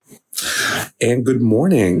And good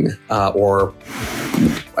morning, or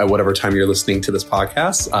at whatever time you're listening to this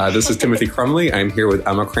podcast. This is Timothy Crumley. I'm here with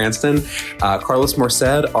Emma Cranston. Carlos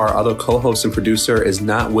Morced, our other co-host and producer, is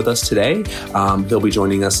not with us today. He'll be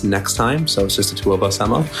joining us next time. So it's just the two of us,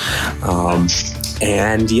 Emma.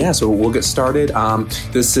 So we'll get started.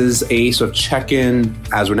 This is a sort of check-in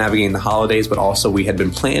as we're navigating the holidays, but also we had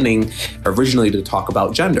been planning originally to talk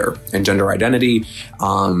about gender and gender identity,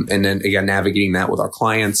 and then again, navigating that with our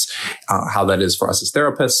clients, how that is for us as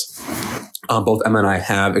therapists. Both Emma and I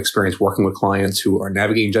have experience working with clients who are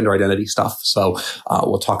navigating gender identity stuff. So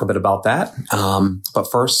we'll talk a bit about that.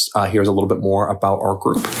 But first, here's a little bit more about our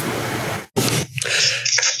group.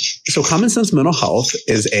 So Common Sense Mental Health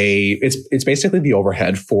is it's basically the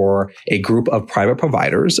overhead for a group of private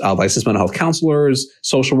providers, licensed mental health counselors,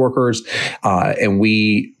 social workers, and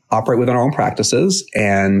we operate within our own practices,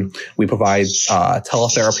 and we provide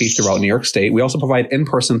teletherapy throughout New York State. We also provide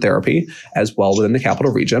in-person therapy as well within the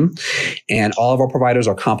capital region. And all of our providers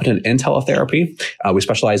are competent in teletherapy. We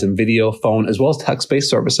specialize in video, phone, as well as text-based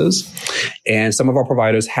services. And some of our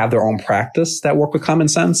providers have their own practice that work with Common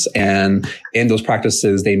Sense. And in those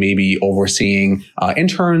practices, they may be overseeing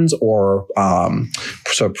interns or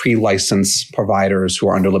sort of pre-licensed providers who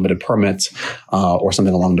are under limited permits or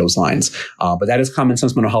something along those lines. But that is Common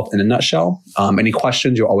Sense Mental Health in a nutshell. Any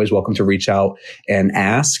questions, you're always welcome to reach out and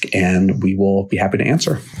ask, and we will be happy to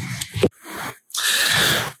answer.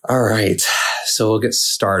 All right. So we'll get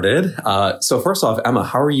started. So first off, Emma,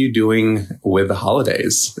 how are you doing with the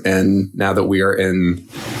holidays? And now that we are in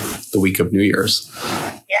the week of New Year's?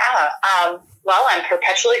 Yeah. Well, I'm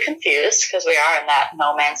perpetually confused because we are in that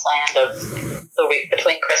no man's land of the week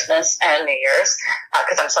between Christmas and New Year's,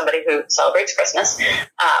 because I'm somebody who celebrates Christmas.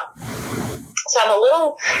 So I'm a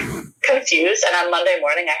little confused, and on Monday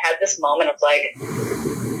morning I had this moment of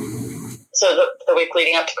so the week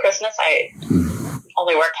leading up to Christmas, I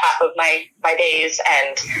only worked half of my days,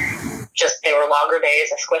 and just they were longer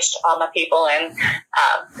days. I squished all my people in,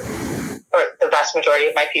 or the vast majority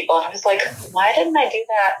of my people, and I was like, why didn't I do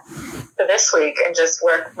that for this week and just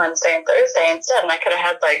work Wednesday and Thursday instead? And I could have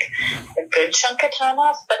had a good chunk of time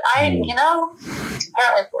off, but apparently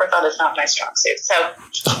ortho is not my strong suit, so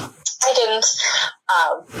I didn't,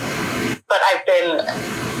 but I've been,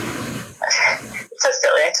 it's so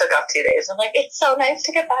silly, I took off 2 days. I'm like, it's so nice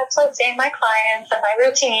to get back to seeing my clients and my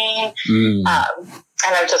routine, and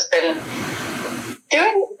I've just been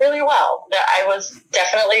doing really well. I was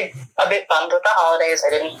definitely a bit bummed with the holidays.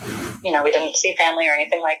 We didn't see family or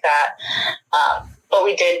anything like that, but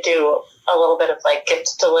we did do a little bit of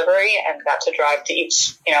gift delivery and got to drive to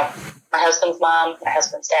each, my husband's mom, my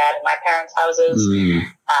husband's dad, and my parents' houses,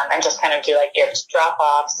 and just kind of do gift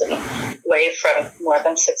drop-offs and wave from more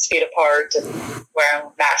than 6 feet apart and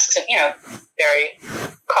wearing masks and, very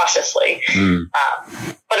cautiously.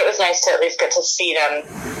 But it was nice to at least get to see them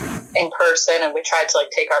in person, and we tried to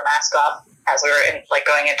take our mask off as we were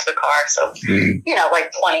going into the car. So, 20,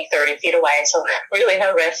 30 feet away. So really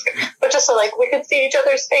no risk, but just so we could see each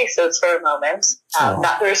other's faces for a moment,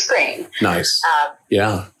 not through a screen. Nice.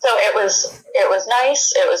 Yeah. So it was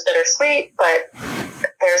nice. It was bittersweet, but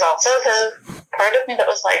there's also the part of me that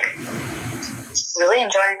was really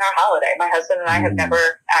enjoying our holiday. My husband and I have never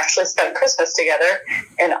actually spent Christmas together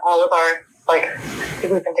in all of our,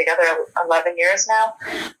 we've been together 11 years now,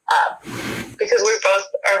 because we both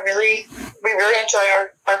we really enjoy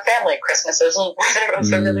our family Christmases, and neither of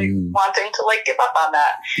us are really wanting to give up on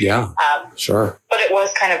that. Yeah, sure. But it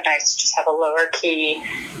was kind of nice to just have a lower key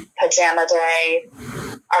pajama day.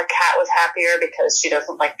 Our cat was happier because she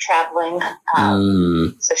doesn't like traveling.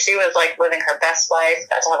 So she was living her best life,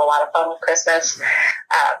 got to have a lot of fun with Christmas.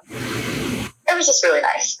 It was just really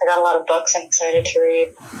nice. I got a lot of books I'm excited to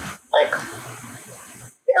read.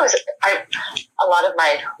 A lot of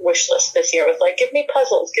my wish list this year was give me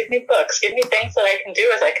puzzles, give me books, give me things that I can do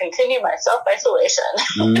as I continue my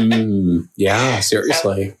self-isolation. Yeah,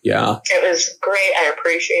 seriously. So, yeah. It was great. I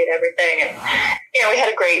appreciate everything. And, we had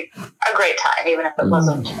a great time, even if it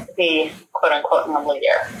wasn't the quote unquote normal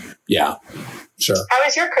year. Yeah. Sure. How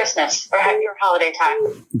was your Christmas or your holiday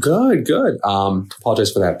time? Good.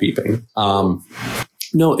 Apologize for that beeping.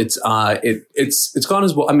 No, it's gone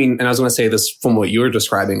as well. I mean, and I was going to say this from what you were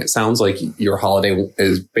describing, it sounds like your holiday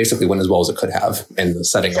is basically went as well as it could have in the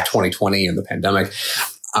setting of 2020 and the pandemic.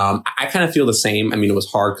 I kind of feel the same. I mean, it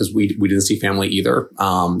was hard because we didn't see family either,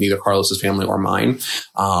 neither Carlos's family or mine.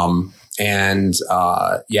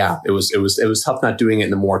 It was tough not doing it in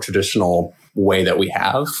the more traditional way that we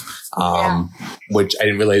have, which I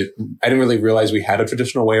didn't really realize we had a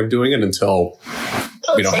traditional way of doing it until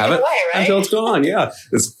we don't have it, away, right? until it's gone. Yeah.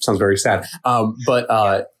 This sounds very sad.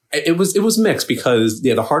 it was mixed because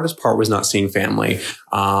the hardest part was not seeing family.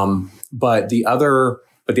 But the other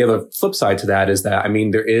flip side to that is that, I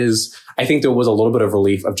mean, I think there was a little bit of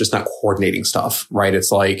relief of just not coordinating stuff, right?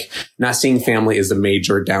 It's like not seeing family is the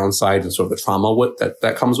major downside and sort of the trauma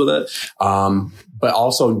that comes with it. But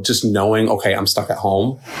also just knowing, okay, I'm stuck at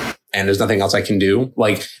home and there's nothing else I can do.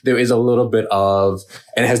 Like there is a little bit of,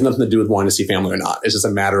 and it has nothing to do with wanting to see family or not. It's just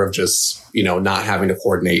a matter of just, not having to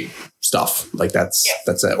coordinate stuff. Like that's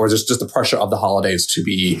it. Or just the pressure of the holidays to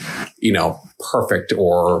be, perfect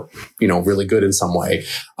or, really good in some way.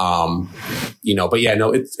 But yeah,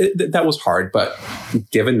 no, that was hard. But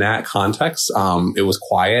given that context, it was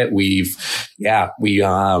quiet. We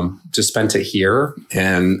just spent it here.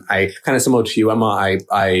 And I kind of similar to you, Emma,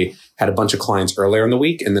 I had a bunch of clients earlier in the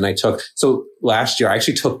week. And then so last year, I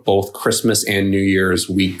actually took both Christmas and New Year's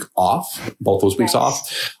week off, both those weeks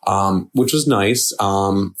off, which was nice.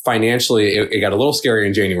 Financially, it got a little scary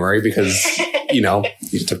in January because, you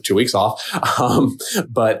took 2 weeks off.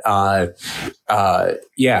 But no,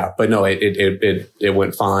 it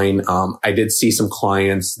went fine. I did see some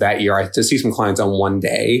clients that year. I did see some clients on one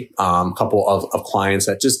day, a couple of clients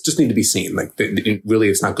that just need to be seen. Like really,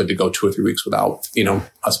 it's not good to go 2 or 3 weeks without,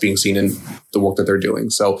 us being seen in the work that they're doing.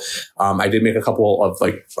 So, I did make a couple of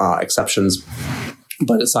exceptions.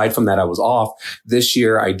 But aside from that, I was off. This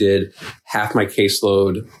year, I did half my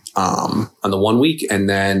caseload on the 1 week and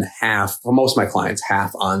then half, for most of my clients,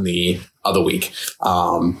 half on the other week.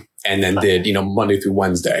 And then did, Monday through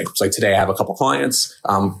Wednesday. So like today I have a couple clients.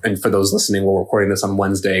 And for those listening, we're recording this on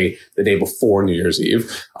Wednesday, the day before New Year's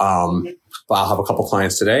Eve. But I'll have a couple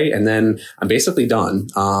clients today and then I'm basically done.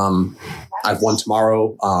 I have one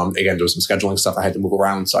tomorrow. Again, there was some scheduling stuff I had to move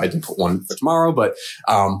around, so I did put one for tomorrow. But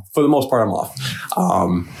for the most part, I'm off.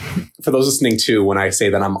 For those listening too, when I say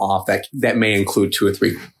that I'm off, that may include 2 or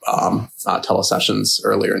 3 telesessions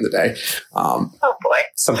earlier in the day. Oh boy,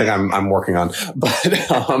 something I'm working on. But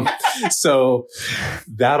so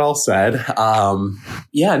that all said,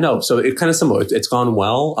 so it's kind of similar. It's gone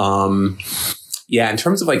well. In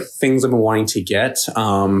terms of things I've been wanting to get.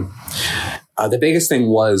 The biggest thing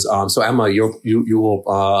was, so Emma, you will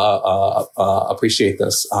appreciate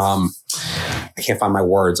this. I can't find my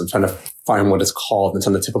words. I'm trying to find what it's called. It's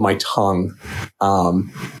on the tip of my tongue.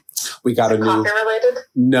 We got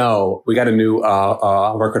we got a new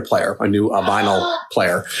record player, a new vinyl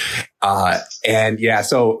player. For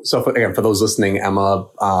those listening, Emma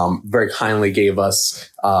very kindly gave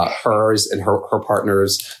us hers and her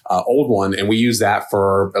partner's old one, and we used that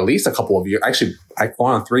for at least a couple of years. Actually, I've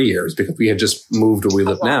gone on 3 years because we had just moved where we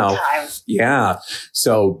live now. Time. Yeah,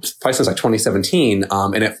 so probably since 2017,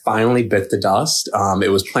 and it finally bit the dust.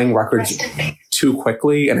 It was playing records too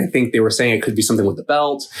quickly, and I think they were saying it could be something with the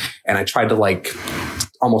belt. And I tried to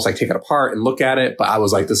almost take it apart and look at it, but I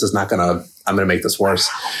was like, I'm gonna make this worse.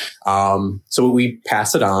 So we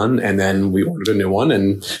passed it on and then we ordered a new one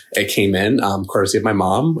and it came in, courtesy of my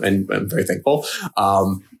mom, and I'm very thankful.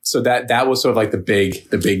 So that was sort of the big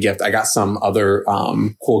gift. I got some other,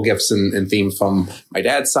 cool gifts and themes from my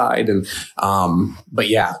dad's side. And, and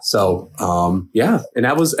that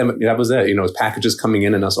was it. It was packages coming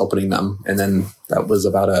in and us opening them. And then that was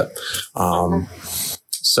about it.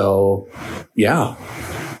 Yeah.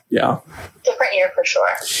 Different year for sure.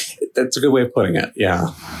 That's a good way of putting it. Yeah.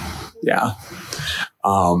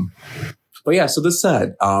 So this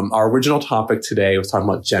said, our original topic today was talking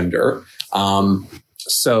about gender.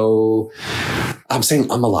 So I'm saying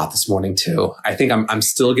a lot this morning too. I think I'm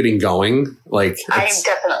still getting going. I'm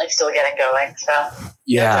definitely still getting going. So no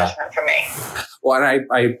judgment for me. Well, and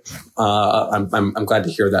I'm glad to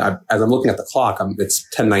hear that. As I'm looking at the clock, it's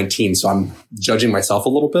 10:19, so I'm judging myself a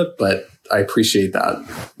little bit, but I appreciate that.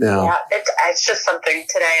 Yeah, it's just something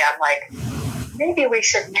today. I'm like, maybe we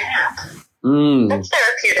should nap. That's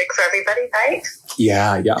therapeutic for everybody, right?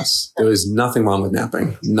 Yeah. Yes. There was nothing wrong with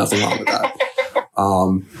napping. Nothing wrong with that.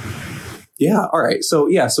 All right. So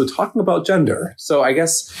talking about gender. So I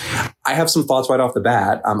guess I have some thoughts right off the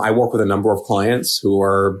bat. I work with a number of clients who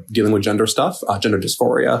are dealing with gender stuff, gender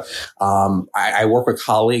dysphoria. I work with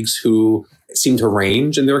colleagues who seem to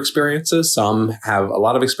range in their experiences. Some have a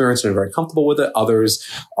lot of experience and are very comfortable with it. Others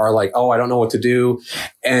are like, oh, I don't know what to do.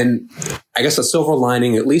 And I guess a silver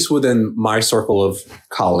lining, at least within my circle of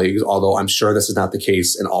colleagues, although I'm sure this is not the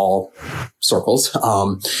case in all circles,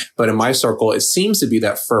 but in my circle, it seems to be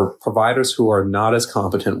that for providers who are not as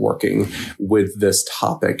competent working with this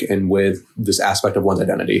topic and with this aspect of one's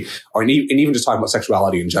identity, and even just talking about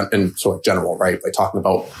sexuality in sort of general, right? Like talking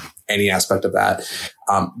about any aspect of that,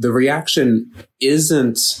 the reaction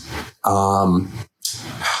isn't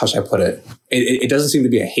how should I put it? It doesn't seem to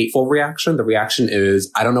be a hateful reaction. The reaction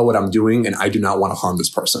is, I don't know what I'm doing and I do not want to harm this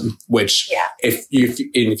person, which if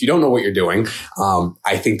you don't know what you're doing,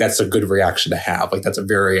 I think that's a good reaction to have. Like that's a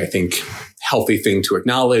very, I think, healthy thing to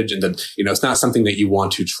acknowledge. And that, it's not something that you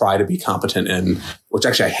want to try to be competent in, which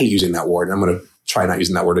actually I hate using that word. And I'm going to try not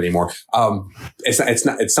using that word anymore.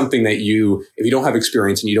 It's something that if you don't have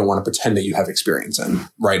experience and you don't want to pretend that you have experience in,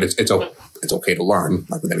 right? It's okay to learn,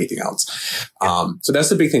 like with anything else. So that's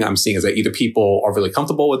the big thing I'm seeing, is that either people are really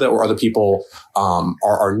comfortable with it or other people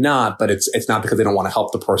are not, but it's not because they don't want to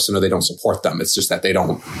help the person or they don't support them. It's just that they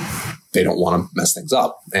don't want to mess things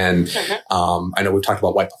up. And I know we've talked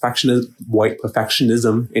about white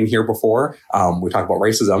perfectionism in here before. We talked about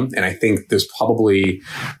racism, and I think there's probably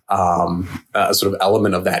a sort of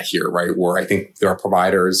element of that here, right? Where I think there are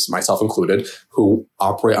providers, myself included, who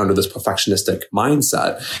operate under this perfectionistic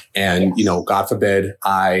mindset. And, God forbid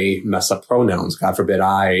I mess up pronouns. God forbid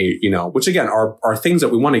which again are things that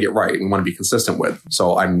we want to get right. We want to be consistent with.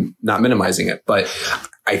 So I'm not minimizing it, but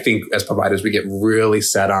I think as providers, we get really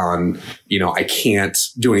set on, I can't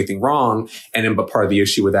do anything wrong. But part of the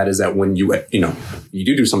issue with that is that when you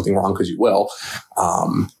do something wrong, because you will,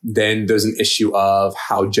 then there's an issue of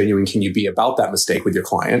how genuine can you be about that mistake with your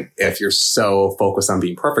client if you're so focused on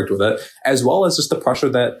being perfect with it, as well as just the pressure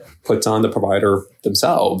that puts on the provider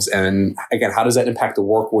themselves. And again, how does that impact the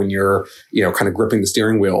work when you're, kind of gripping the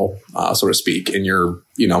steering wheel, so to speak, and you're,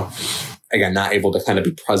 again, not able to kind of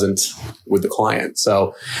be present with the client.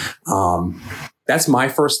 So, that's my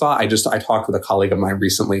first thought. I talked with a colleague of mine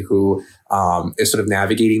recently who is sort of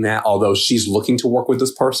navigating that, although she's looking to work with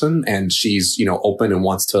this person and she's, open and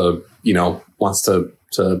wants to do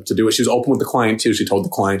it. She was open with the client too. She told the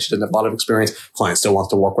client she didn't have a lot of experience. Client still wants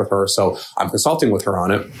to work with her. So I'm consulting with her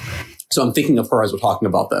on it. So I'm thinking of her as we're talking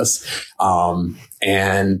about this.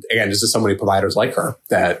 And again, there's just so many providers like her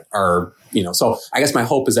that are, so I guess my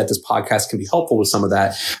hope is that this podcast can be helpful with some of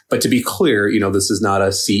that. But to be clear, this is not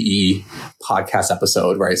a CE podcast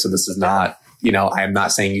episode, right? So this is not, I am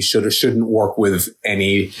not saying you should or shouldn't work with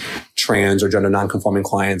any trans or gender nonconforming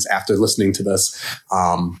clients after listening to this.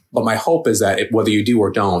 But my hope is that whether you do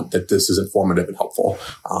or don't, that this is informative and helpful.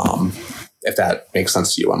 If that makes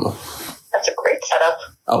sense to you, Emma. That's a great setup.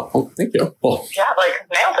 Oh, thank you. Well, yeah,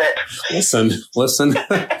 nailed it. Listen.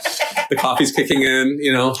 The coffee's kicking in,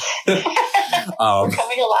 We're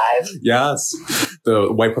coming alive. Yes. The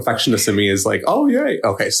white perfectionist in me is like, oh, yay.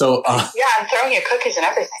 Okay. So, I'm throwing you cookies and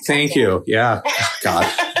everything. Thank you. Yeah. God.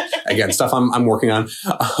 Again, stuff I'm working on.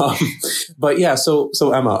 But yeah, so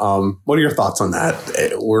Emma, what are your thoughts on that?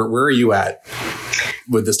 Where are you at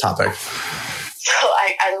with this topic? So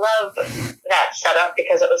I love that setup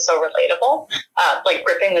because it was so relatable.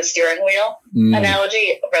 Gripping the steering wheel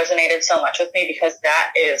analogy resonated so much with me because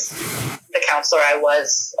that is the counselor I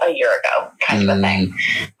was a year ago, kind of a thing.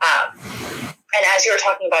 And as you were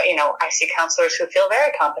talking about, I see counselors who feel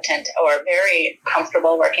very competent or very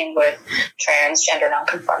comfortable working with transgender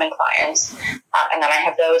nonconforming clients. And then I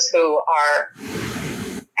have those who are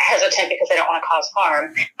hesitant because they don't want to cause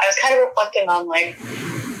harm. I was kind of reflecting on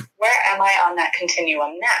where am I on that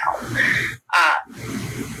continuum now?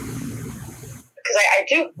 Because I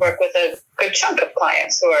do work with a good chunk of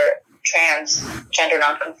clients who are transgender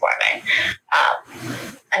nonconforming.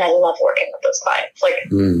 And I love working with those clients.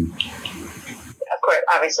 Of course,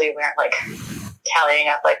 obviously we aren't tallying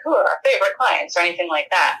up who are our favorite clients or anything like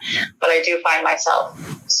that. But I do find myself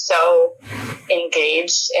so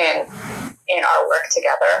engaged in our work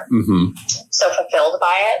together, so fulfilled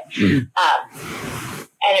by it.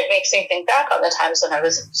 And it makes me think back on the times when I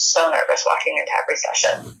was so nervous walking into every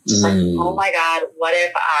session. Just oh my God, what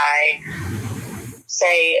if I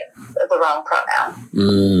say the wrong pronoun?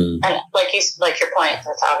 And like your point,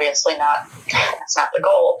 that's obviously that's not the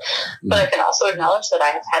goal. But I can also acknowledge that I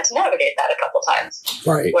have had to navigate that a couple times.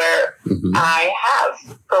 Right. Where I have,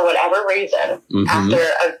 for whatever reason, after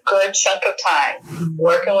a good chunk of time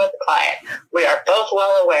working with the client, we are both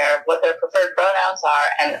well aware of what their preferred pronouns are,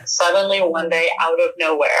 and suddenly one day out of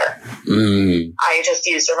nowhere, I just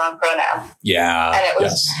used the wrong pronoun. Yeah. And it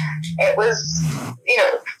was,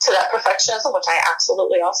 to that perfectionism, which I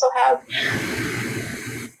absolutely also have,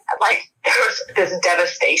 there was this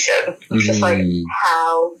devastation. Just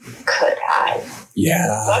how could I?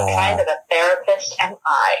 Yeah. What kind of a therapist am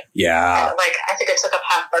I? Yeah. And I think it took up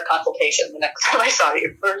half our consultation the next time I saw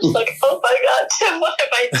you. We were just oh my God, Tim, what have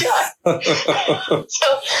I done? So,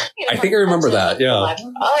 I think I remember that. Yeah.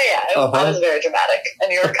 Oh yeah. I was very dramatic.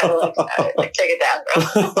 And you were kind of take it down,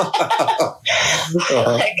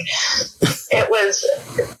 bro. It was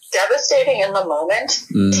devastating in the moment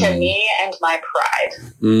to me and my pride.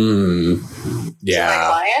 to my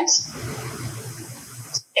client,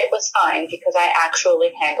 it was fine because I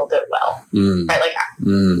actually handled it well. Right? Like,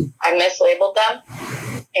 I mislabeled them,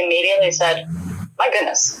 immediately said, my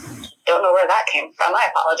goodness, don't know where that came from. I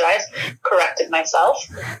apologize. Corrected myself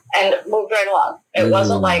and moved right along. It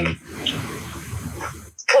wasn't like,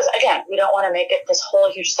 because again, we don't want to make it this whole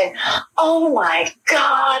huge thing. Oh my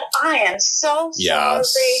God, I am so sorry.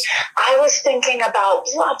 I was thinking about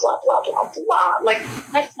blah, blah, blah, blah, blah. Like,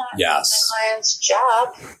 that's not my client's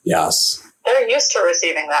job. Yes. They're used to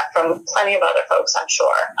receiving that from plenty of other folks, I'm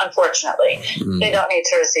sure. Unfortunately, they don't need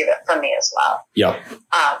to receive it from me as well. Yep.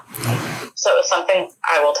 So it's something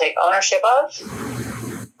I will take ownership of.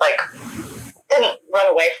 Like, didn't run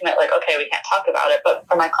away from it like, okay, we can't talk about it. But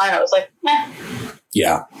for my client, I was like, meh.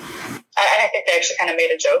 Yeah. And I think they actually kind of made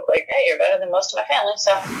a joke like, hey, you're better than most of my family.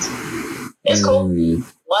 So it's cool. 1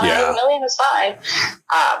 out of a million is fine.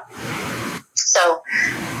 So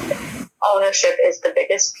ownership is the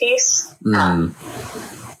biggest piece.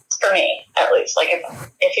 For me, at least. Like,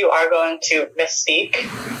 if you are going to misspeak,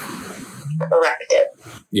 correct it.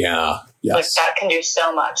 Yeah. Yes. Like, that can do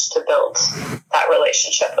so much to build that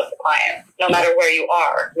relationship with the client, no matter where you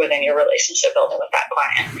are within your relationship building with that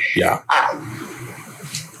client. Yeah. I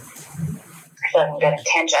feel like I'm getting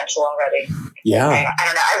tangential already. Yeah. I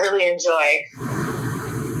don't know. I really enjoy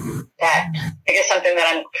that. I guess something that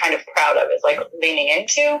I'm kind of proud of is like leaning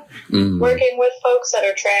into working with folks that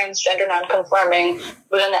are transgender, non-conforming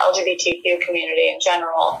within the LGBTQ community in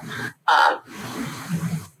general.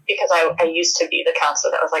 Because I used to be the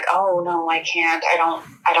counselor that was like, oh no, I can't. I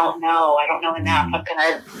don't know enough. I'm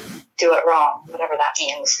gonna do it wrong, whatever that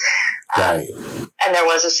means. Right. And there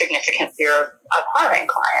was a significant fear of harming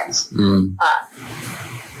clients.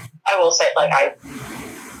 I will say, like, I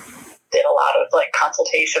did a lot of like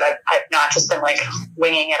consultation. I've not just been like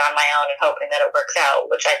winging it on my own and hoping that it works out,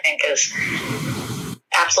 which I think is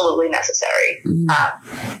absolutely necessary.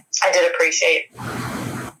 I did appreciate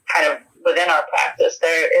kind of within our practice,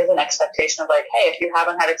 there is an expectation of like, hey, if you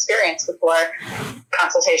haven't had experience before,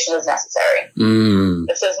 consultation is necessary.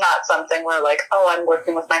 This is not something where like, oh, I'm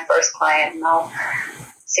working with my first client and I'll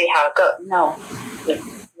see how it goes. No,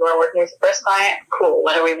 you are working with your first client. Cool.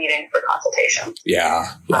 When are we meeting for consultation? Yeah.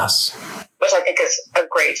 Yes. Which I think is a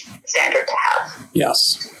great standard to have.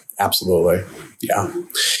 Yes. Absolutely. Yeah.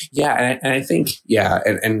 Yeah. And I think,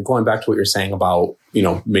 and going back to what you're saying about,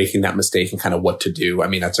 making that mistake and kind of what to do. I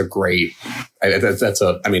mean, that's a great,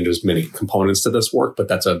 there's many components to this work, but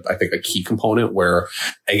that's I think a key component where,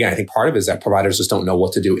 again, I think part of it is that providers just don't know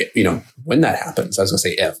what to do, when that happens. I was going to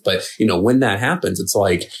say if, but, when that happens, it's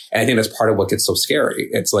like, and I think that's part of what gets so scary.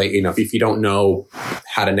 It's like, if you don't know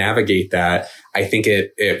how to navigate that, I think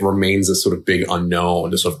it remains a sort of big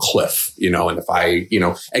unknown, this sort of cliff, and if I,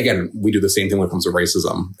 again, we do the same thing when it comes to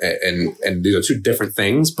racism and these are two different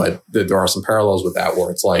things, but there are some parallels with that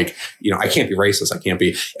where it's like, I can't be racist. I can't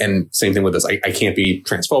be, and same thing with this. I can't be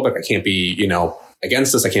transphobic. I can't be,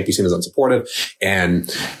 against this. I can't be seen as unsupportive. And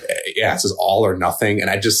this is all or nothing.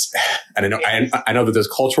 And I know that there's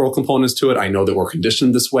cultural components to it. I know that we're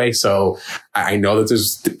conditioned this way. So I know that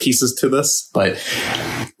there's pieces to this, but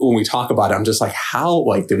when we talk about it, I'm just like, how,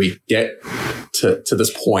 did we get to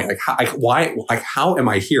this point? Like, how am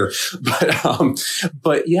I here? But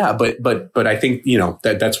I think,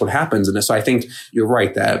 that's what happens. And so I think you're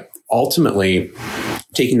right that ultimately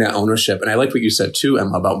taking that ownership. And I like what you said too,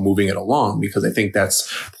 Emma, about moving it along, because I think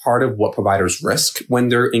that's part of what providers risk when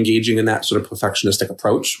they're engaging in that sort of perfectionistic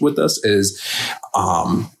approach with this is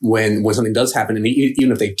when something does happen, and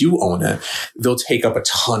even if they do own it, they'll take up a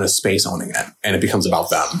ton of space owning it and it becomes about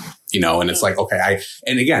them. And it's like, okay,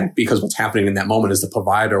 and again, because what's happening in that moment is the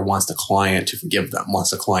provider wants the client to forgive them,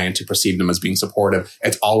 wants the client to perceive them as being supportive.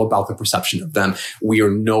 It's all about the perception of them. We are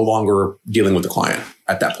no longer dealing with the client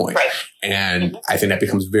at that point. Right. And I think that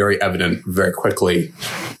becomes very evident very quickly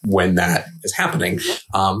when that is happening.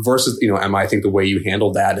 Versus, Emma, I think the way you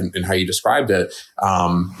handled that and how you described it,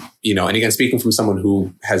 and again, speaking from someone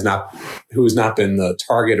who has not been the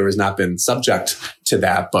target or has not been subject to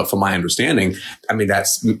that, but from my understanding, I mean, that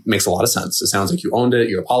makes a lot of sense. It sounds like you owned it,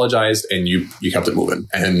 you apologized, and you kept it moving,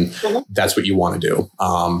 and that's what you want to do.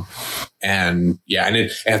 And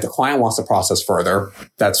if the client wants to process further,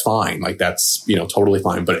 that's fine. Like that's, totally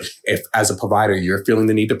fine. But if as a provider, you're feeling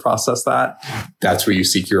the need to process that, that's where you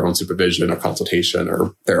seek your own supervision or consultation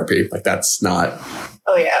or therapy. Like that's not.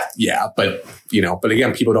 Oh yeah. Yeah. But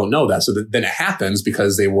again, people don't know that. So then it happens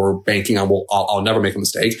because they were banking on, well, I'll never make a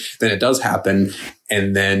mistake. Then it does happen.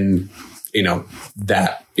 And then,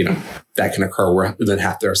 that can occur where then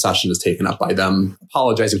half their session is taken up by them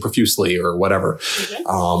apologizing profusely or whatever.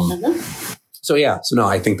 So no,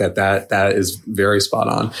 I think that is very spot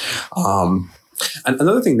on. And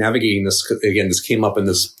another thing, navigating this, again, this came up in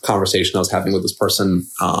this conversation I was having with this person,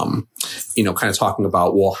 kind of talking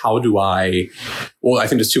about, I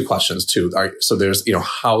think there's two questions too. So there's,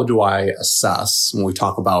 how do I assess when we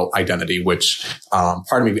talk about identity, which part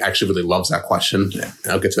of me actually really loves that question.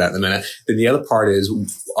 I'll get to that in a minute. Then the other part is,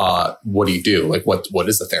 what do you do? Like, what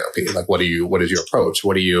is the therapy? Like, what is your approach?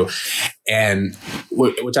 And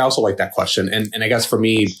which I also like that question. And I guess for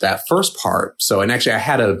me, that first part, and actually I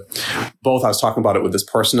had both, I was talking about it with this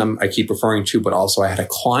person I keep referring to, but also I had a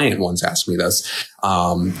client once ask me this.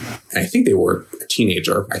 And I think they were a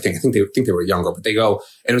teenager. I think they were younger, but they go,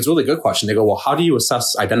 and it was a really good question. They go, well, how do you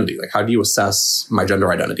assess identity? Like, how do you assess my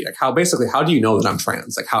gender identity? Like, how do you know that I'm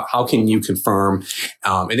trans? Like, how can you confirm?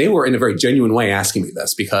 And they were in a very genuine way asking me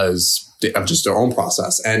this because of just their own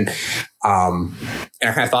process. And I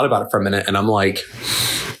kind of thought about it for a minute, and I'm like,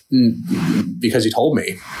 because you told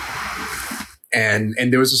me. And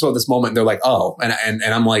there was just this moment, they're like, oh, and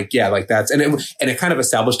I'm like, yeah, like that's, and it kind of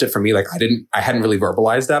established it for me. Like I hadn't really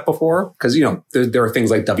verbalized that before. Cause there are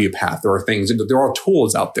things like WPATH. There are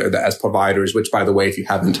tools out there that as providers, which by the way, if you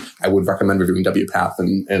haven't, I would recommend reviewing WPATH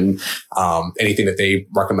and anything that they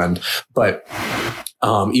recommend. But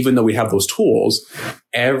even though we have those tools,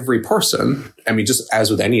 every person, just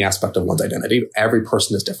as with any aspect of one's identity, every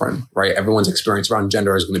person is different, right? Everyone's experience around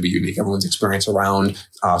gender is going to be unique. Everyone's experience around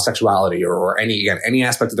sexuality or any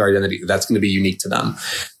aspect of their identity, that's going to be unique to them.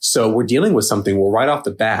 So we're dealing with something where right off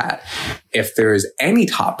the bat, if there is any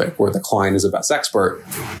topic where the client is the best expert,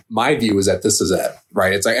 my view is that this is it,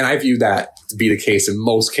 right? It's like, and I view that to be the case in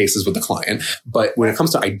most cases with the client. But when it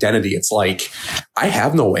comes to identity, it's like, I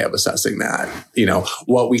have no way of assessing that.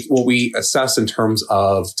 What we assess in terms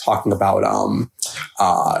of talking about,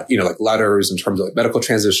 like letters, in terms of like medical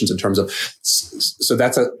transitions, in terms of, so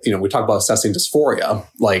that's we talk about assessing dysphoria,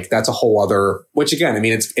 like that's a whole other, which again,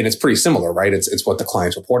 it's pretty similar, right? It's what the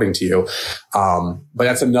client's reporting to you. But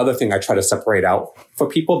that's another thing I try to separate out for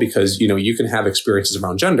people because, you can have experiences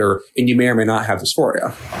around gender and you may or may not have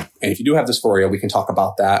dysphoria. And if you do have dysphoria, we can talk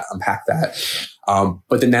about that, unpack that.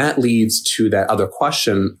 But then that leads to that other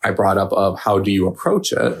question I brought up of how do you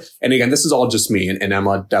approach it? And again, this is all just me and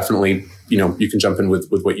Emma, definitely, you can jump in with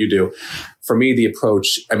what you do. For me, the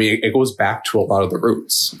approach, it goes back to a lot of the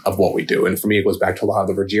roots of what we do. And for me, it goes back to a lot of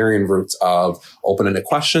the Rogerian roots of open-ended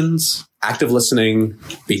questions, active listening,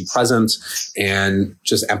 being present, and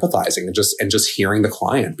just empathizing and just hearing the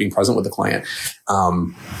client, being present with the client.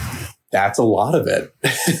 That's a lot of it.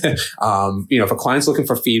 If a client's looking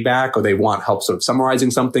for feedback or they want help sort of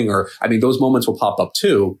summarizing something, those moments will pop up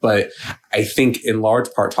too. But I think in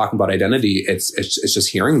large part, talking about identity, it's just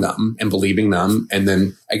hearing them and believing them. And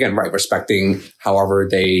then again, right, respecting however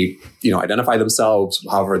they, identify themselves,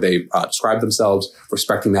 however they describe themselves,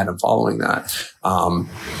 respecting that and following that.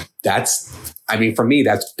 For me,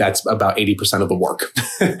 that's about 80% of the work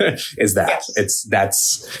is that.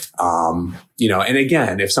 Yes. And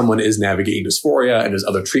again, if someone is navigating dysphoria and there's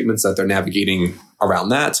other treatments that they're navigating around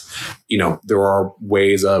that, there are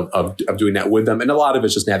ways of doing that with them. And a lot of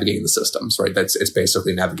it's just navigating the systems, right? It's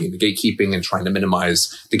basically navigating the gatekeeping and trying to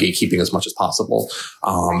minimize the gatekeeping as much as possible.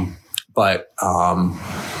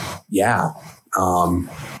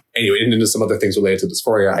 Anyway, and into some other things related to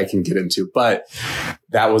dysphoria I can get into, but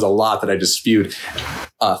that was a lot that I just spewed.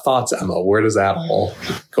 Thoughts, Emma, where does that all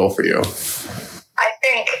go for you? I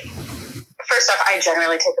think, first off, I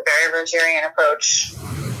generally take a very Rogerian approach,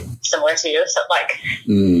 similar to you. So,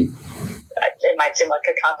 it might seem like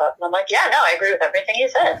a cop-out, and I'm like, yeah, no, I agree with everything you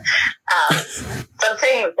said.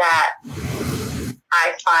 Something that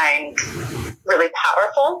I find really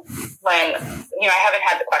powerful when, I haven't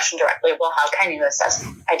had the question directly, well, how can you assess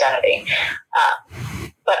identity?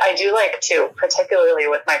 But I do like to, particularly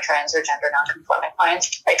with my trans or gender nonconforming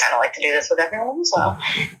clients, I kind of like to do this with everyone as well,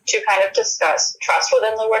 to kind of discuss trust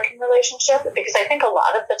within the working relationship, because I think a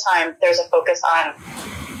lot of the time there's a focus on,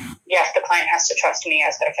 yes, the client has to trust me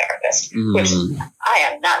as their therapist, which I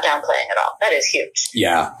am not downplaying at all. That is huge.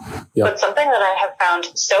 Yeah. Yep. But something that I have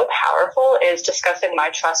found so powerful is discussing my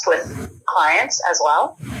trust with clients as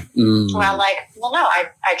well. Where I'm like, well, no,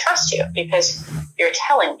 I trust you because you're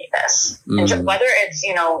telling me this. And whether it's,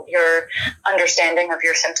 your understanding of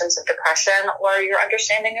your symptoms of depression or your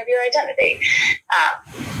understanding of your identity,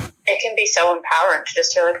 it can be so empowering to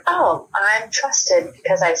just feel like, oh, I'm trusted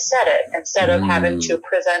because I said it, instead of having to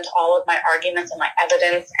present all of my arguments and my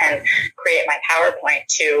evidence and create my PowerPoint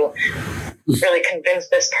to really convince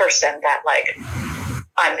this person that,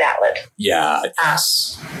 I'm valid. Yeah.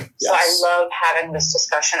 Yes. So I love having this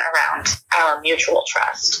discussion around our mutual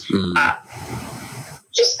trust.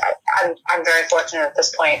 I'm very fortunate at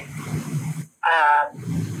this point.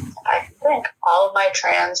 I think all of my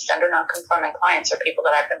transgender non-conforming clients are people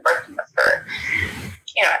that I've been working with for,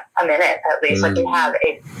 a minute at least. Like we have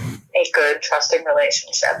a good, trusting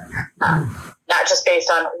relationship. Not just based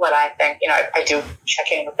on what I think, I do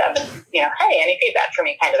check in with them and, hey, any feedback for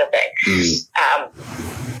me kind of a thing.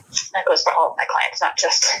 That goes for all of my clients, not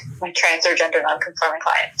just my trans or gender non-conforming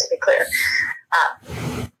clients, to be clear.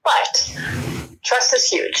 But trust is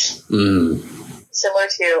huge. Similar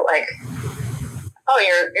to like, oh,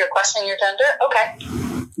 you're questioning your gender? Okay.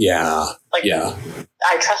 Yeah.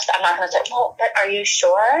 I trust. I'm not going to say, well, but are you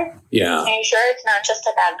sure? Yeah. Are you sure it's not just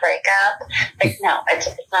a bad breakup? Like, no, it's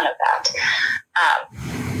none of that.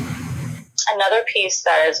 Another piece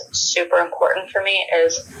that is super important for me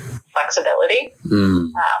is flexibility.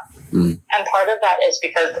 And part of that is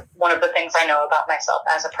because one of the things I know about myself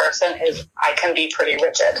as a person is I can be pretty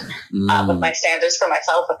rigid with my standards for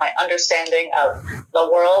myself, with my understanding of the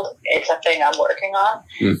world. It's a thing I'm working on.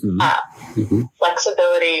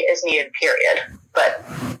 Flexibility is needed, period. But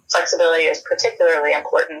flexibility is particularly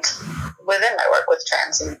important within my work with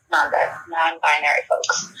trans and non-binary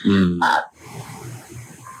folks.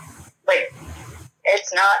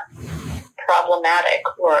 It's not problematic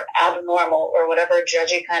or abnormal or whatever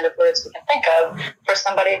judgy kind of words we can think of for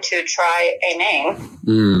somebody to try a name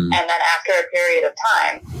and then after a period of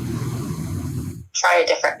time try a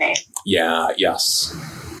different name. Yes.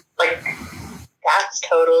 Like, that's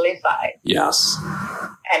totally fine. Yes.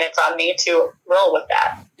 And it's on me to roll with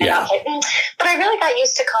that. And I'm like, but I really got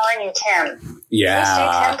used to calling you Tim. Yeah. Can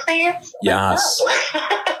you say Tim, please? Yes. No.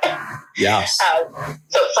 Yes.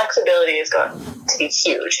 So flexibility is going to be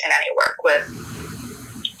huge in any work with,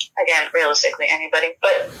 again, realistically anybody,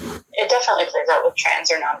 but it definitely plays out with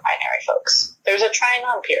trans or non-binary folks. There's a trying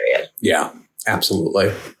on period. Yeah,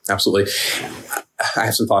 absolutely. Absolutely. I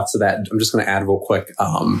have some thoughts to that. I'm just going to add real quick.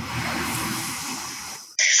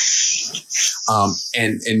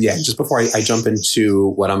 And just before I jump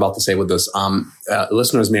into what I'm about to say with this,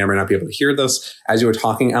 listeners may or may not be able to hear this. As you were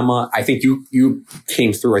talking, Emma, I think you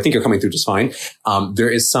came through. I think you're coming through just fine. There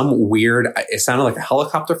is some weird, it sounded like a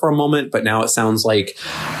helicopter for a moment, but now it sounds like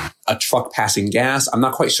a truck passing gas. I'm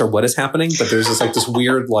not quite sure what is happening, but there's this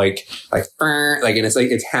weird, and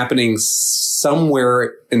it's happening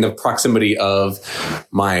somewhere in the proximity of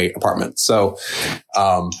my apartment. So,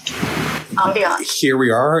 ambiance. Here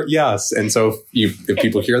we are. Yes. And so if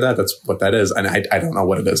people hear that, that's what that is. And I don't know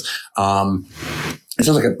what it is. It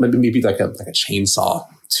sounds like maybe like a chainsaw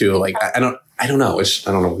too. I don't know. I don't know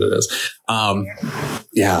what it is.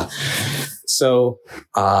 Yeah. So,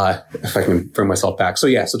 if I can bring myself back. So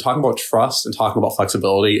talking about trust and talking about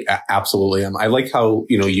flexibility, absolutely. I like how,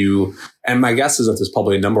 you, and my guess is that there's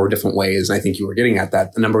probably a number of different ways, and I think you were getting at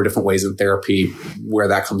that, a number of different ways in therapy where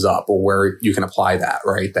that comes up or where you can apply that,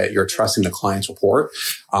 right? That you're trusting the client's report.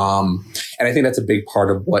 And I think that's a big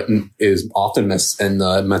part of what is often missed in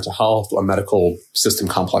the mental health or medical system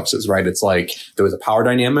complexes, right? It's like there was a power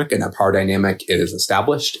dynamic, and that power dynamic is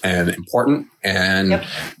established and important, and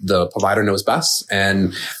the provider knows best.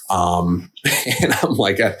 And I'm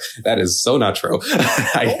like, that is so not true.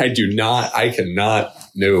 I cannot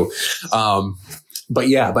know.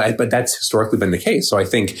 But that's historically been the case. So I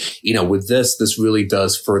think, with this really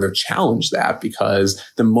does further challenge that, because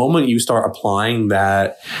the moment you start applying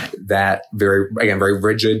that very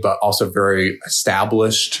rigid, but also very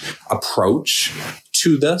established approach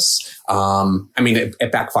to this,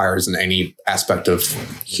 it backfires in any aspect of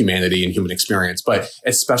humanity and human experience, but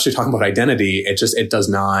especially talking about identity, it does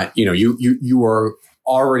not, you are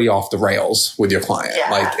already off the rails with your client.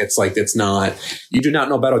 Yeah. It's not, you do not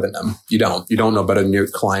know better than them. You don't know better than your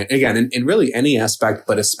client. Again, in really any aspect,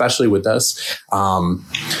 but especially with this, and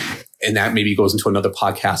that maybe goes into another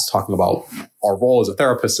podcast talking about our role as a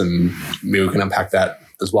therapist, and maybe we can unpack that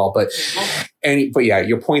as well. But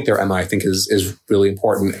your point there, Emma, I think is really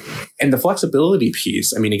important. And the flexibility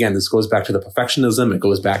piece, again, this goes back to the perfectionism. It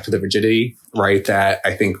goes back to the rigidity, right? That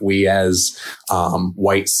I think we as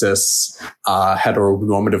white, cis,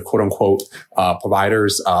 heteronormative, quote unquote,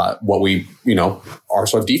 providers, what we, our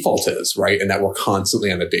sort of default is, right? And that we're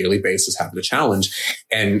constantly on a daily basis having to challenge.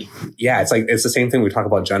 And it's the same thing we talk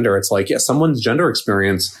about gender. It's like, someone's gender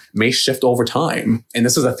experience may shift over time. And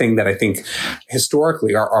this is a thing that I think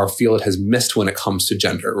historically our field has missed when it comes to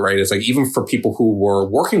gender, right? It's like, even for people who were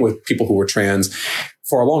working with people who were trans,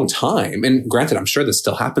 for a long time, and granted, I'm sure this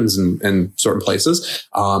still happens in certain places,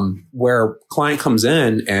 where client comes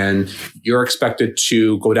in and you're expected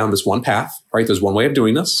to go down this one path, right? There's one way of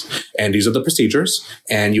doing this, and these are the procedures,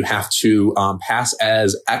 and you have to pass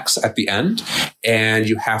as X at the end, and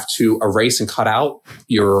you have to erase and cut out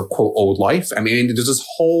your quote old life. I mean, there's this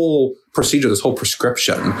whole procedure, this whole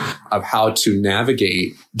prescription of how to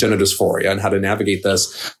navigate gender dysphoria and how to navigate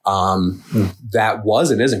this, that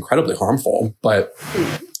was and is incredibly harmful. But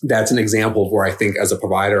that's an example of where I think as a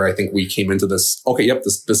provider, I think we came into this, okay, yep,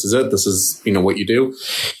 this is it. This is, what you do.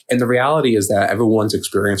 And the reality is that everyone's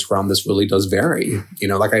experience around this really does vary.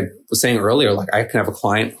 Like I was saying earlier, like I can have a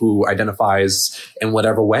client who identifies in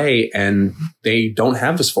whatever way and they don't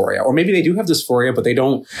have dysphoria, or maybe they do have dysphoria, but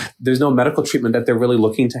there's no medical treatment that they're really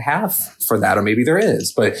looking to have for that. Or maybe there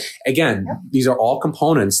is. But again, these are all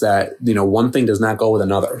components that, one thing does not go with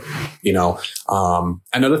another.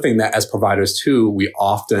 Another thing that as providers too, we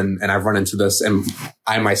often, and I've run into this, and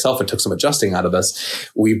I myself, it took some adjusting out of this.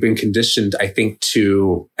 We've been conditioned, I think,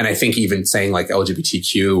 and I think even saying like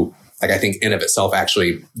LGBTQ, like I think in of itself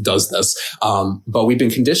actually does this. But we've been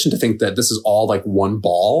conditioned to think that this is all like one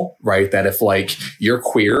ball, right? That if like you're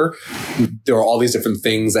queer, there are all these different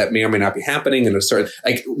things that may or may not be happening. And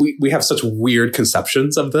like we have such weird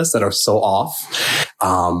conceptions of this that are so off.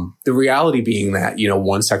 The reality being that,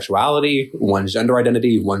 one sexuality, one gender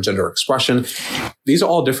identity, one gender expression, these are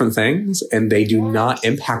all different things and they do not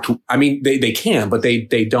impact. I mean, they can, but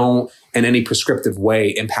they don't in any prescriptive way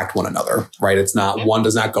impact one another, right? It's not, one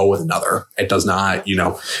does not go with another. It does not,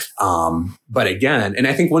 but again, and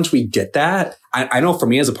I think once we get that, I know for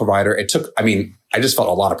me as a provider, I just felt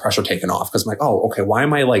a lot of pressure taken off because I'm like, oh, okay, why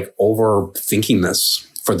am I like overthinking this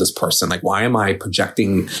for this person? Like, why am I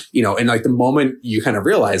projecting, and like the moment you kind of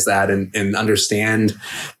realize that and understand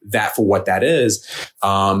that for what that is,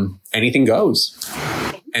 anything goes.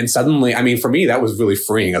 And suddenly, I mean, for me, that was really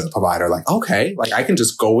freeing as a provider. Like, okay, like I can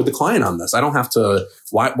just go with the client on this. I don't have to,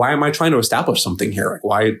 why am I trying to establish something here? Like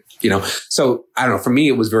why, so I don't know. For me,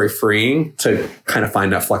 it was very freeing to kind of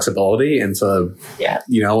find that flexibility and to,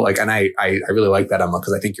 and I really like that, Emma,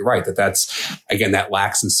 because I think you're right that's, again, that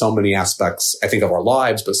lacks in so many aspects, I think, of our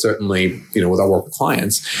lives, but certainly, with our work with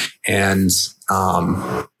clients. And,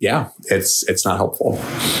 it's not helpful.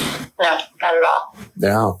 No, not at all.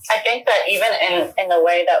 Yeah. I think that even in the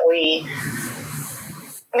way that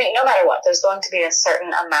no matter what, there's going to be a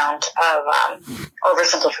certain amount of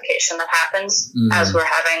oversimplification that happens as we're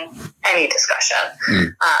having any discussion.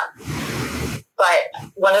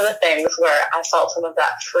 But one of the things where I felt some of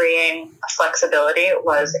that freeing flexibility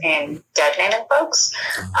was in dead naming folks.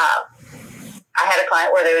 I had a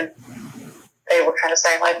client where they were kind of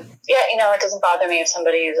saying like, it doesn't bother me if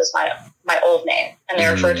somebody uses my old name, and they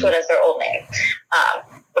refer to it as their old name,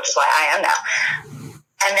 which is why I am now.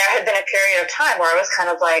 And there had been a period of time where I was kind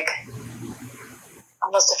of like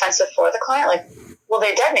almost defensive for the client, like, well,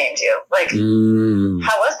 they dead named you. Like,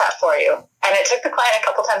 how was that for you? And it took the client a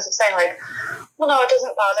couple times of saying like, well, no, it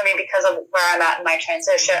doesn't bother me because of where I'm at in my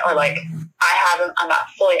transition, or like I'm not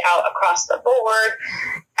fully out across the board.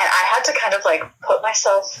 And I had to kind of like put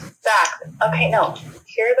myself back. Okay, no,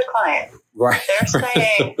 hear the client. Right. They're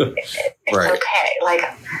saying it's right. okay. Like,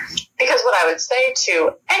 because what I would say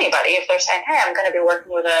to anybody, if they're saying, hey, I'm going to be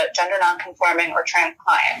working with a gender nonconforming or trans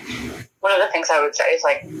client, one of the things I would say is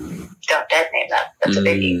like, don't dead name them. That's a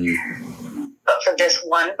biggie. But for this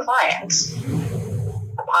one client,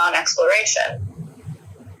 upon exploration,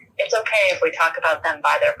 it's okay if we talk about them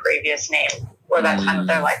by their previous name or that time of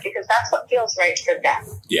their life, because that's what feels right for them.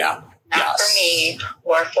 Yeah. Not for me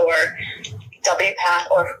or for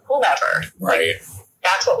WPATH or whomever. Right. Like,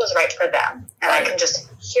 that's what was right for them. And I can just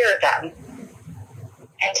hear them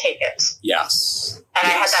and take it. Yes. And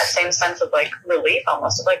I had that same sense of like relief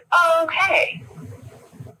almost of like, oh, okay.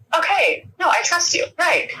 Okay. No, I trust you.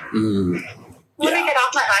 Right. Let me get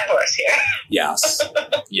off my high horse here. Yes.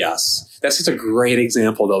 Yes. That's just a great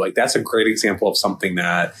example though. Like that's a great example of something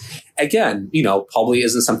that, again, probably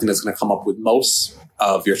isn't something that's going to come up with most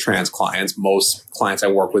of your trans clients. Most clients I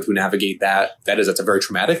work with who navigate that's a very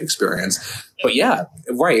traumatic experience. But yeah,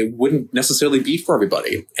 right. It wouldn't necessarily be for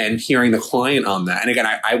everybody. And hearing the client on that. And again,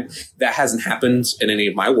 I that hasn't happened in any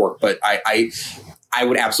of my work, but I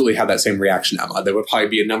would absolutely have that same reaction, Emma. There would probably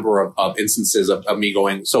be a number of instances of me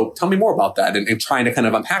going, so tell me more about that, and trying to kind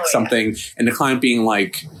of unpack something, and the client being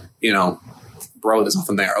like, bro, there's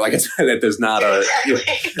nothing there. Like there's not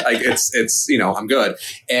like it's I'm good.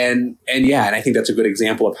 And I think that's a good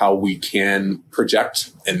example of how we can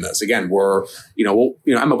project in this. Again,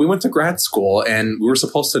 Emma, we went to grad school and we were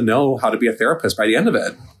supposed to know how to be a therapist by the end of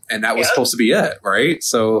it. And that was supposed to be it, right?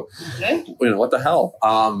 So, what the hell?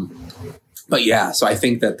 But yeah, so I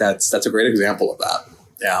think that's a great example of that.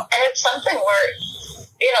 Yeah. And it's something where,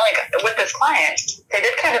 like with this client, they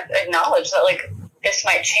did kind of acknowledge that, like, this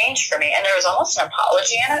might change for me. And there was almost an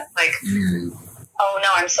apology in it. Like, oh no,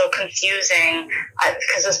 I'm so confusing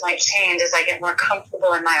because this might change as I get more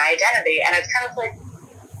comfortable in my identity. And it's kind of like,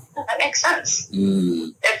 that makes sense.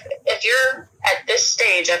 If you're at this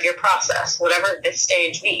stage of your process, whatever this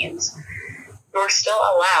stage means, you're still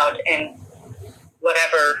allowed in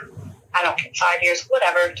whatever, I don't know, 5 years,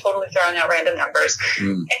 whatever, totally throwing out random numbers,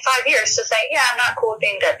 in 5 years to say, yeah, I'm not cool with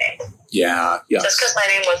being dead named. Yeah, yes. Just because my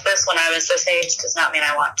name was this when I was this age does not mean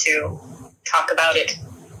I want to talk about it.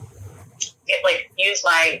 Use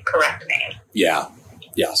my correct name. Yeah,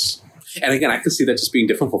 yes. And again, I could see that just being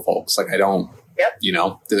different for folks. Like, I don't,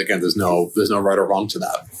 again, there's no right or wrong to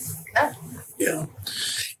that. No. Yeah.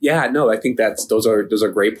 Yeah, no, I think those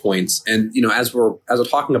are great points. And, as we're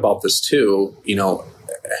talking about this too,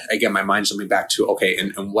 again, my mind's jumping back to, okay,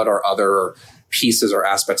 and what are other pieces or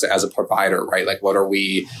aspects as a provider, right? Like, what are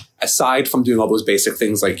we, aside from doing all those basic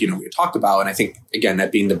things like, we talked about, and I think, again,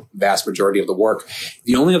 that being the vast majority of the work,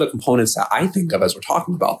 the only other components that I think of as we're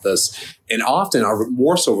talking about this, and often are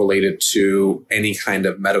more so related to any kind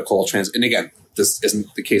of medical and again, this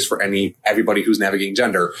isn't the case for everybody who's navigating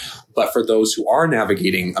gender, but for those who are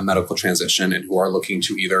navigating a medical transition and who are looking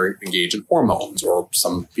to either engage in hormones or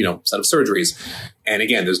some, set of surgeries. And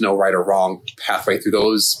again, there's no right or wrong pathway through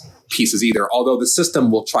those pieces either, although the system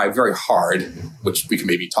will try very hard, which we can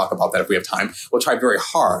maybe talk about that if we have time, will try very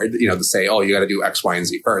hard, to say, oh, you got to do X, Y, and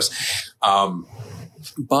Z first.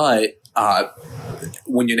 But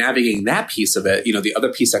when you're navigating that piece of it, the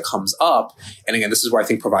other piece that comes up, and again, this is where I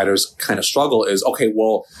think providers kind of struggle is, okay,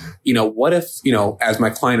 well, what if, as my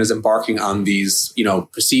client is embarking on these,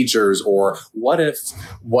 procedures, or what if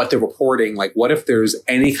what they're reporting, like, what if there's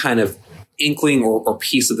any kind of inkling or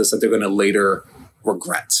piece of this that they're going to later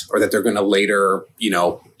regret, or that they're going to later,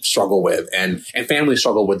 struggle with, and families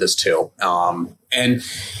struggle with this too. And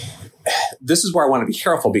this is where I want to be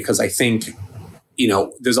careful, because I think,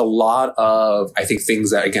 there's a lot of, I think,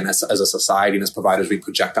 things that, again, as a society and as providers, we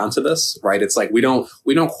project onto this, right? It's like, we don't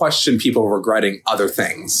question people regretting other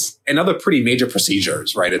things and other pretty major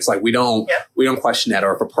procedures, right? It's like, we don't question that.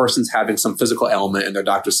 Or if a person's having some physical ailment and their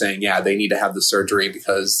doctor's saying, yeah, they need to have the surgery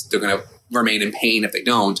because they're going to remain in pain if they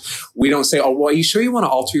don't, we don't say, oh, well, are you sure you want to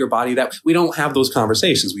alter your body? That we don't have those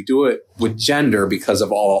conversations. We do it with gender because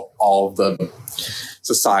of all of the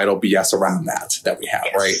societal BS around that we have,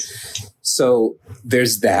 right? So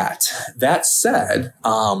there's that. That said,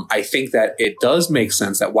 I think that it does make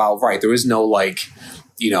sense that while, right, there is no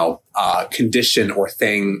condition or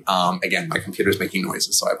thing. Again, my computer's making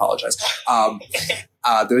noises, so I apologize.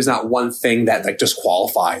 There's not one thing that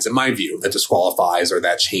disqualifies, in my view, that disqualifies or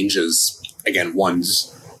that changes, again,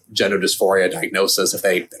 one's gender dysphoria diagnosis if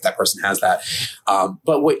that person has that.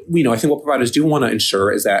 But what I think what providers do want to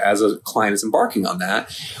ensure is that as a client is embarking on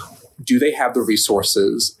that, do they have the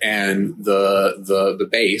resources and the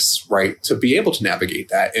base, right, to be able to navigate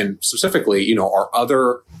that? And specifically, are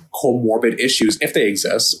other comorbid issues, if they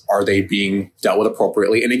exist, are they being dealt with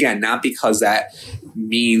appropriately? And again, not because that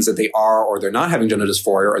means that they are or they're not having gender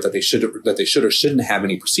dysphoria, or that they should or shouldn't have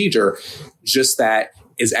any procedure, just that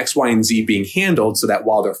is X, Y, and Z being handled so that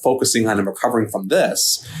while they're focusing on and recovering from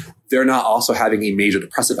this, they're not also having a major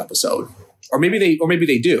depressive episode. Or maybe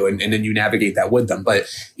they do, and then you navigate that with them. But,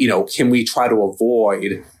 can we try to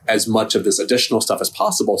avoid as much of this additional stuff as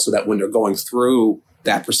possible so that when they're going through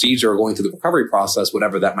that procedure or going through the recovery process,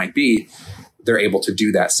 whatever that might be, they're able to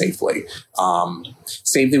do that safely.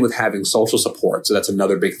 Same thing with having social support. So that's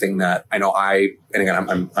another big thing that I know and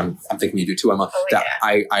again, I'm thinking you do too, Emma, that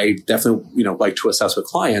I definitely, like to assess with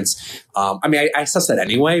clients. I assess that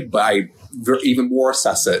anyway, but I even more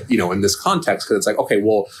assess it, in this context, because it's like, okay,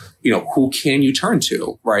 well, who can you turn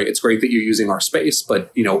to, right? It's great that you're using our space,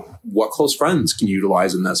 but, what close friends can you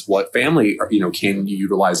utilize in this? What family, can you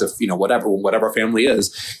utilize if, whatever family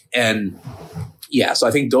is. And yeah, so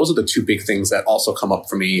I think those are the two big things that also come up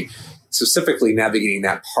for me, specifically navigating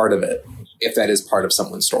that part of it, if that is part of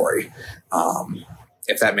someone's story,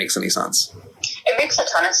 if that makes any sense. It makes a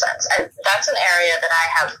ton of sense. And that's an area that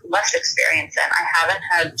I have less experience in. I haven't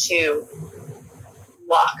had to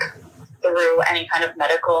walk through any kind of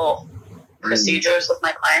medical procedures with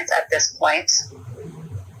my clients at this point.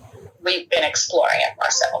 We've been exploring it more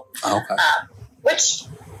so. Okay. Which,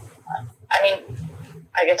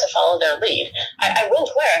 I get to follow their lead. I will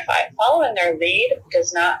clarify, following their lead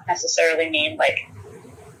does not necessarily mean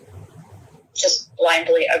just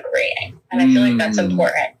blindly agreeing. And I feel like that's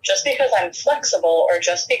important. Just because I'm flexible or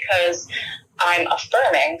just because I'm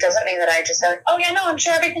affirming doesn't mean that I just say, like, oh, yeah, no, I'm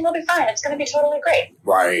sure everything will be fine. It's going to be totally great.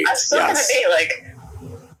 Right. I'm still going to be like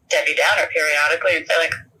Debbie Downer periodically and say,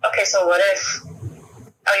 like, okay, so what if,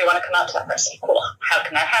 oh, you want to come out to that person? Cool. How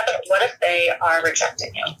can that happen? What if they are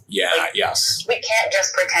rejecting you? Yeah, like, yes. We can't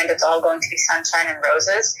just pretend it's all going to be sunshine and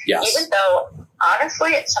roses. Yes. Even though,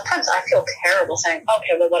 honestly, sometimes I feel terrible saying,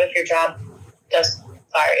 okay, well, what if your job does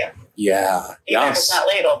fire you? Yeah. Even if it's not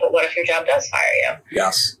legal, but what if your job does fire you?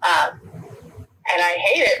 Yes. And I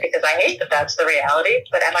hate it because I hate that that's the reality.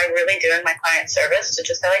 But am I really doing my client service to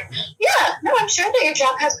just say, like, yeah, no, I'm sure that your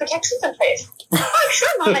job has protections in place. Oh, I'm sure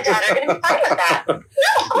mom and dad are going to be fine with that. No,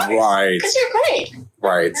 of course. Right. Because you're great.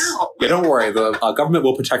 Right. No. Yeah, don't worry. The government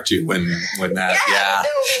will protect you when that. Yeah.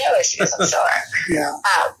 There will be no issues, I'm sure. Yeah.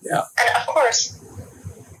 And of course,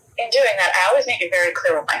 in doing that, I always make it very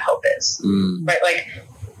clear what my hope is. Right? Like,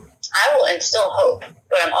 I will instill hope,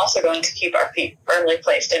 but I'm also going to keep our feet firmly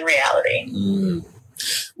placed in reality.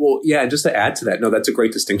 Well, yeah, just to add to that, no, that's a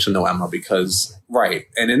great distinction though, Emma, because, right.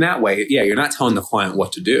 And in that way, yeah, you're not telling the client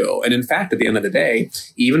what to do. And in fact, at the end of the day,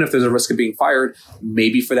 even if there's a risk of being fired,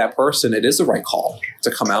 maybe for that person, it is the right call to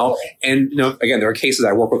come out. And, again, there are cases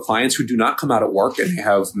I work with clients who do not come out at work and they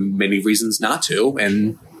have many reasons not to.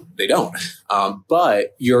 And they don't.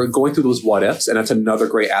 But you're going through those what ifs. And that's another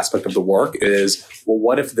great aspect of the work is, well,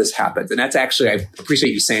 what if this happens? And that's actually, I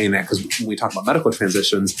appreciate you saying that because when we talk about medical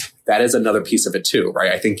transitions, that is another piece of it too,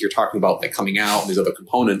 right? I think you're talking about like coming out and these other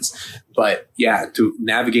components. But yeah, to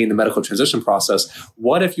navigate the medical transition process,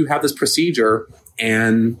 what if you have this procedure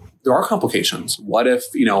and there are complications? What if,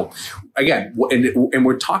 again, and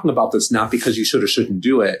we're talking about this not because you should or shouldn't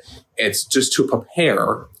do it. It's just to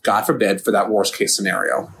prepare, God forbid, for that worst case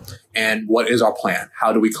scenario. And what is our plan?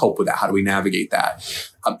 How do we cope with that? How do we navigate that?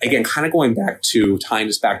 Again, kind of going back to tying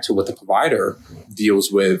this back to what the provider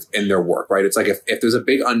deals with in their work, right? It's like if there's a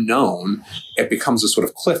big unknown, it becomes a sort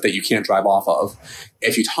of cliff that you can't drive off of.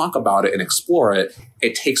 If you talk about it and explore it,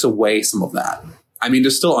 it takes away some of that. I mean,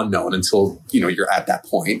 there's still unknown until, you're at that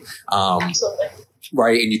point. Absolutely.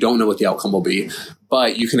 Right. And you don't know what the outcome will be,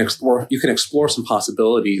 but you can explore some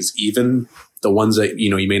possibilities, even the ones that,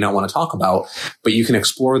 you may not want to talk about, but you can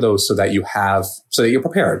explore those so that you're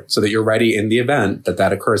prepared, so that you're ready in the event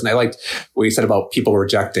that occurs. And I liked what you said about people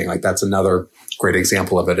rejecting. Like that's another great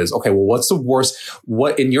example of it is, okay, well,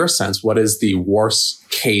 in your sense, what is the worst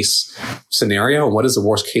case scenario? And what is the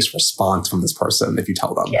worst case response from this person if you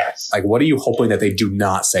tell them? Yes. Like, what are you hoping that they do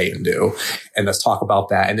not say and do? And let's talk about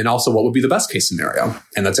that. And then also what would be the best case scenario?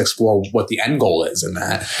 And let's explore what the end goal is in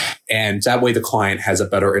that. And that way the client has a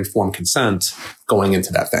better informed consent going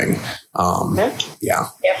into that thing. Yeah.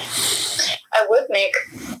 Yep. I would make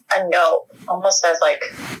a note, almost as like,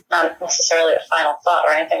 not necessarily a final thought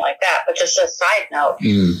or anything like that, but just a side note.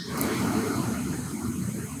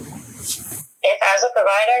 If as a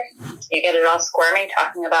provider, you get it all squirmy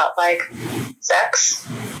talking about like sex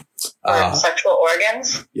or sexual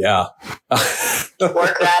organs,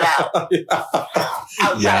 work that out.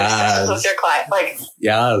 Outside of sessions with your client. Like,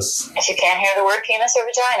 if you can't hear the word penis or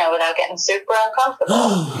vagina without getting super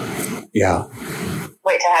uncomfortable.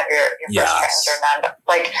 Wait to have your first trans or non,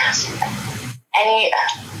 like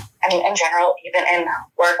in general, even in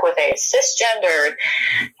work with a cisgendered,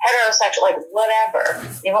 heterosexual, like whatever,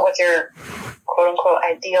 even with your quote unquote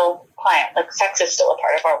ideal client, like sex is still a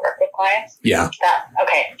part of our work with clients.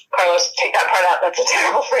 Okay, Carlos, take that part out. That's a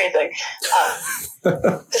terrible phrasing.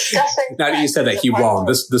 Discussing. Now that you said that, he wrong.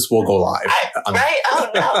 This will go live. Right? Oh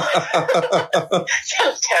no.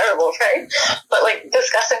 Sounds terrible, right? But like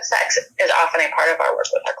discussing sex is often a part of our work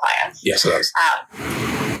with our clients. Yes, it does.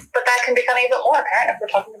 But that can become even more apparent if we're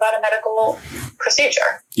talking about a medical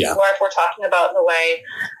procedure. Or if we're talking about the way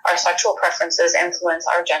our sexual preferences influence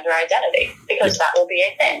our gender identity, because that will be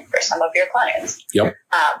a thing for some of your clients.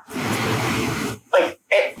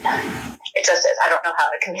 It just is. I don't know how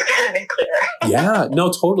it can be any clearer.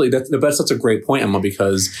 No, totally. That's such a great point, Emma,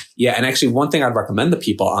 because, and actually one thing I'd recommend to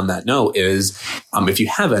people on that note is, if you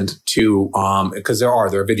haven't, because there are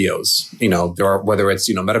videos, there are, whether it's,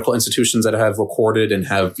 medical institutions that have recorded and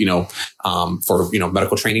have, for,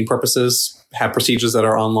 medical training purposes, have procedures that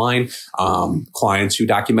are online, clients who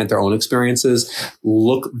document their own experiences,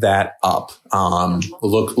 look that up.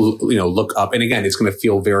 Look up. And again, it's going to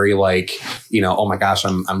feel very like, oh my gosh,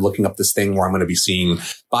 I'm looking up this thing where I'm going to be seeing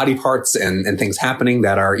body parts and things happening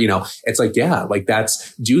that are, it's like,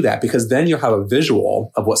 do that, because then you'll have a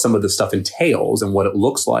visual of what some of this stuff entails and what it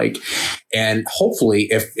looks like. And hopefully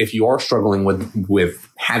if you are struggling with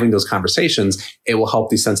having those conversations, it will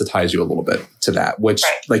help desensitize you a little bit to that, which,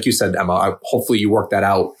 like you said, Emma, hopefully you work that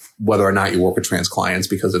out, whether or not you work with trans clients,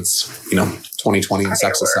 because it's, 2020 and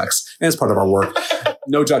sex is sex. And it's part of our work.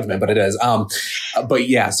 No judgment, but it is. But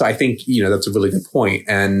yeah, so I think, that's a really good point.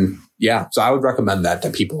 And yeah, so I would recommend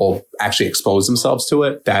that people actually expose themselves to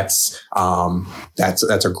it. That's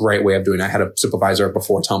a great way of doing it. I had a supervisor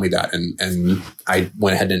before tell me that, and I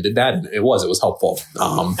went ahead and did that, and it was helpful.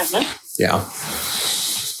 Yeah.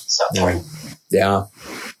 So important. Yeah.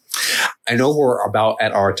 I know we're about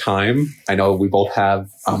at our time. I know we both have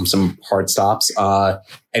some hard stops.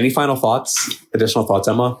 Any final thoughts, additional thoughts,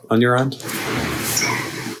 Emma, on your end?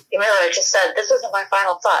 I just said, this isn't my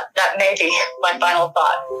final thought. That may be my final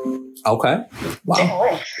thought. Okay.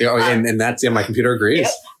 Wow. And that's, my computer agrees.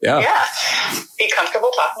 Yep. Yeah. Be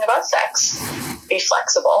comfortable talking about sex. Be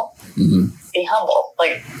flexible. Mm-hmm. Be humble.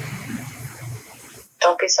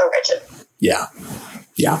 Don't be so rigid. Yeah.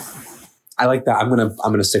 Yeah. I like that. I'm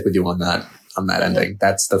gonna stick with you on that ending.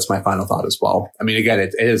 That's my final thought as well. I mean, again,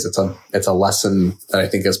 it's a lesson that I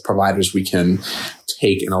think as providers we can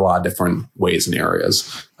take in a lot of different ways and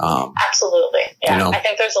areas. Absolutely. Yeah. I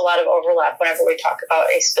think there's a lot of overlap whenever we talk about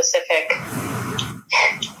a specific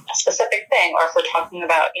thing, or if we're talking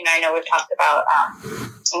about, I know we've talked about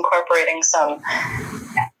incorporating some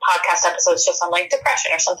podcast episodes just on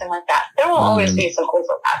depression or something like that. There will always be some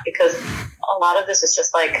overlap, because a lot of this is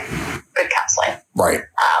just good counseling. Right.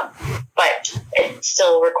 But it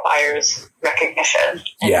still requires recognition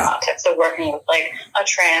in the context of working with a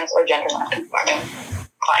trans or gender non-conforming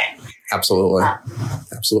client. Absolutely.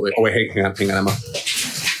 Absolutely. Oh, wait, hang on, Emma.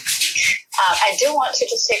 I do want to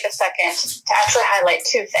just take a second to actually highlight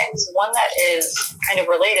two things. One that is kind of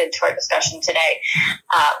related to our discussion today.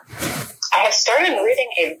 I have started reading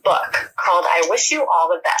a book called I Wish You All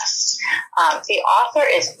the Best. The author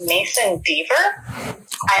is Mason Deaver.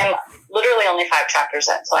 I'm literally only 5 chapters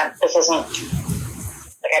in, so this isn't...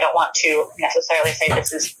 I don't want to necessarily say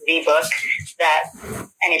this is the book that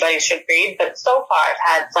anybody should read, but so far I've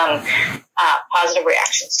had some positive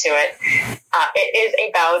reactions to it. It is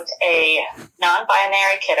about a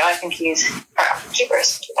non-binary kiddo. I think I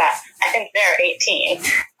think they're 18.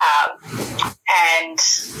 And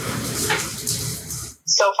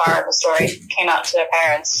so far the story came out to their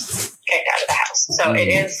parents, kicked out of the house. So it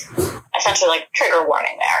is essentially trigger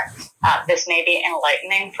warning there. This may be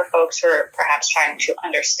enlightening for folks who are perhaps trying to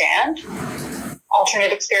understand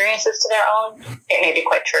alternate experiences to their own. It may be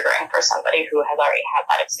quite triggering for somebody who has already had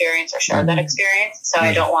that experience or shared that experience. So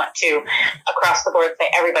I don't want to, across the board, say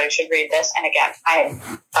everybody should read this. And again, I have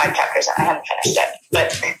 5 chapters and I haven't finished it.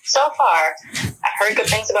 But so far, I've heard good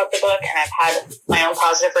things about the book, and I've had my own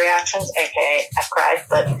positive reactions, aka I've cried,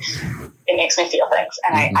 but it makes me feel things,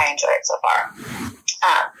 and I enjoy it so far.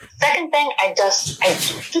 Second thing, I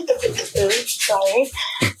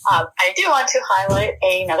do want to highlight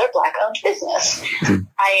another Black-owned business.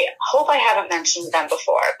 I hope I haven't mentioned them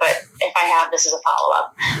before, but if I have, this is a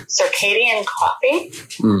follow-up. Circadian Coffee.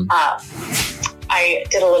 I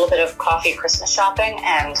did a little bit of coffee Christmas shopping,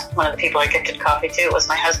 and one of the people I gifted coffee to was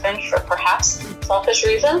my husband for perhaps selfish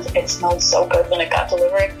reasons. It smelled so good when it got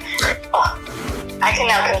delivered. Oh, I can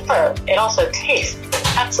now confirm it also tastes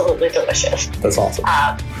absolutely delicious. That's awesome.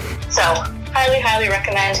 So highly, highly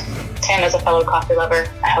recommend. Tim, as a fellow coffee lover,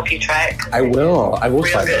 I hope you try it. I will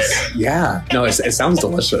try this. Yeah. No, it sounds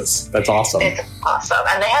delicious. That's awesome. It's awesome.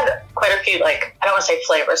 And they had quite a few, I don't want to say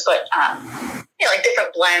flavors, but,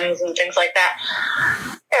 different blends and things like that.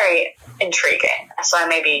 Very intriguing. So I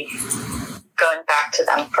may be going back to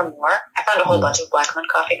them for more. I found a whole bunch of Black-owned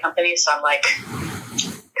coffee companies, so I'm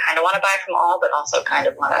kind of want to buy from all, but also kind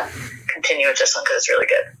of want to continue with this one because it's really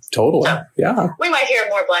good. Totally. So, yeah. We might hear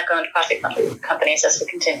more Black-owned coffee companies as we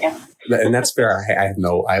continue. And that's fair. I have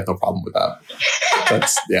no problem with that.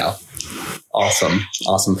 That's, yeah. Awesome.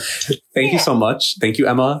 Thank you so much. Thank you,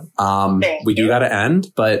 Emma. We do got to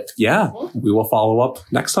end, but we will follow up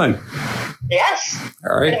next time. Yes.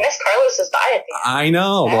 All right. I miss Carlos's bye at the end. I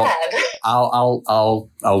know. Well,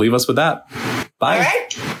 I'll leave us with that. Bye. All right.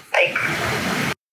 Bye.